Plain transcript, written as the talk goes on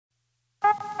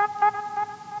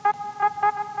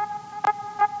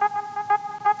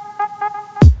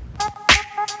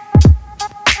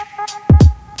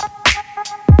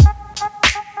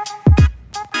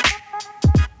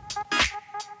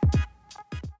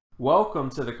Welcome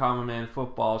to the Common Man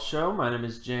Football Show. My name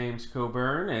is James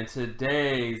Coburn, and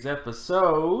today's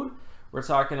episode, we're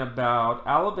talking about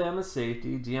Alabama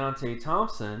safety Deionte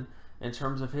Thompson in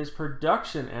terms of his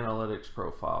production analytics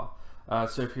profile.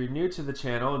 So if you're new to the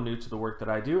channel and new to the work that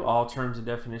I do, all terms and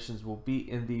definitions will be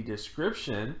in the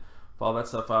description. With all that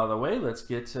stuff out of the way, let's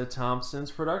get to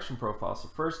Thompson's production profile. So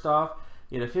first off,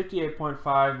 he had a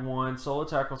 58.51 solo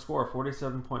tackle score,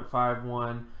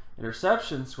 47.51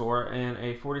 interception score, and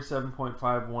a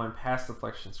 47.51 pass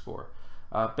deflection score.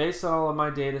 Based on all of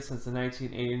my data since the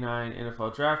 1989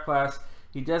 NFL draft class,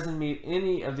 he doesn't meet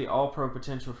any of the all-pro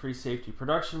potential free safety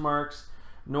production marks,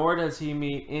 nor does he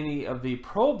meet any of the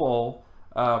Pro Bowl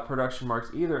production marks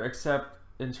either, except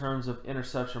in terms of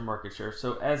interception market share.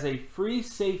 So as a free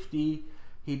safety,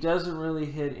 he doesn't really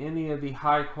hit any of the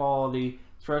high-quality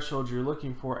thresholds you're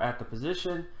looking for at the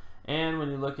position. And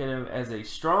when you look at him as a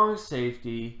strong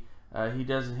safety, he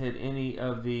doesn't hit any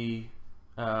of the,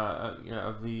 well,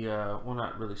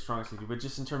 not really strong safety, but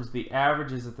just in terms of the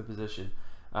averages at the position.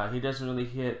 He doesn't really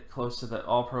hit close to the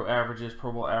all-pro averages,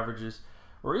 Pro Bowl averages,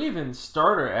 or even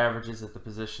starter averages at the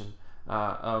position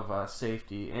of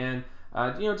safety. And,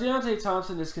 Deionte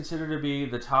Thompson is considered to be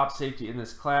the top safety in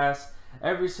this class.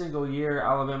 Every single year,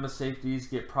 Alabama safeties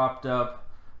get propped up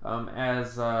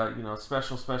as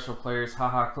special players.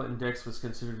 Clinton Dix was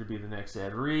considered to be the next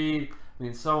Ed Reed. I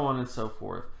mean, so on and so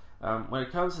forth. When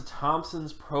it comes to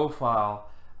Thompson's profile,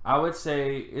 I would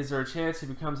say, is there a chance he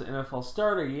becomes an NFL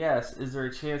starter? Yes. Is there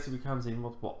a chance he becomes a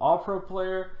multiple All-Pro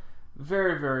player?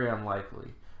 Very, very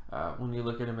unlikely when you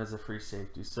look at him as a free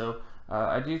safety. So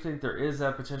I do think there is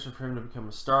that potential for him to become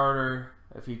a starter.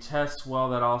 If he tests well,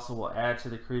 that also will add to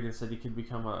the credence that he could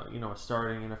become a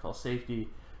starting NFL safety.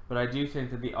 But I do think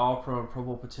that the All-Pro and Pro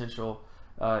Bowl potential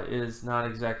is not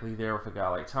exactly there with a guy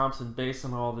like Thompson, based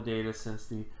on all the data since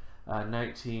the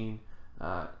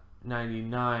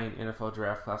 1999 NFL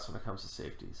draft class when it comes to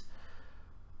safeties.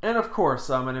 And of course,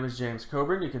 my name is James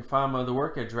Coburn. You can find my other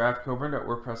work at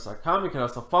draftcoburn.wordpress.com. You can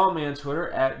also follow me on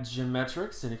Twitter at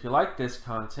Gymmetrics. And if you like this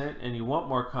content and you want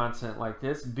more content like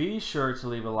this, be sure to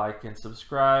leave a like and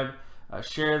subscribe.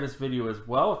 Share this video as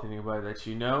well with anybody that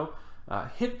you know.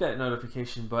 Hit that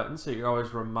notification button so you're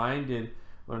always reminded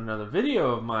when another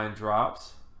video of mine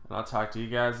drops. And I'll talk to you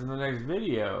guys in the next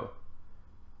video.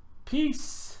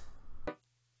 Peace.